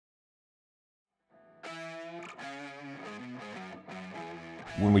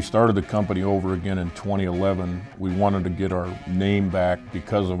When we started the company over again in 2011, we wanted to get our name back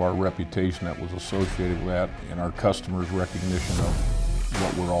because of our reputation that was associated with that and our customers' recognition of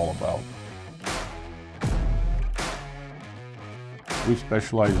what we're all about. We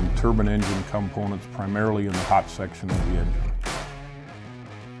specialize in turbine engine components, primarily in the hot section of the engine.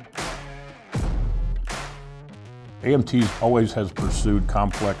 AMT always has pursued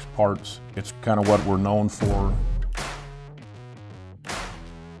complex parts. It's kind of what we're known for.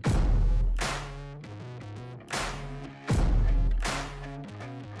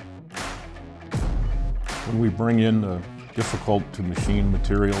 When we bring in the difficult to machine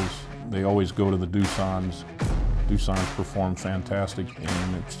materials, they always go to the Doosans. Doosans perform fantastic,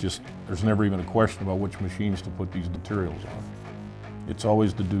 and it's just, there's never even a question about which machines to put these materials on. It's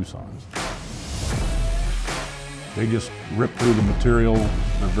always the Doosans. They just rip through the material.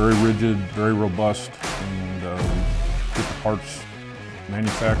 They're very rigid, very robust, and get the parts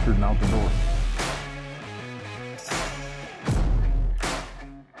manufactured and out the door.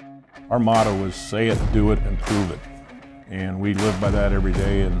 Our motto is say it, do it, and prove it. And we live by that every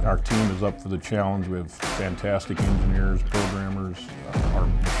day, and our team is up for the challenge. We have fantastic engineers, programmers, our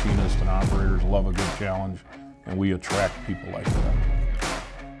machinists and operators love a good challenge, and we attract people like that.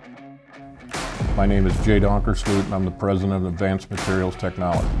 My name is Jay Donkersloot, and I'm the president of Advanced Materials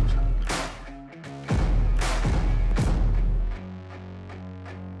Technologies.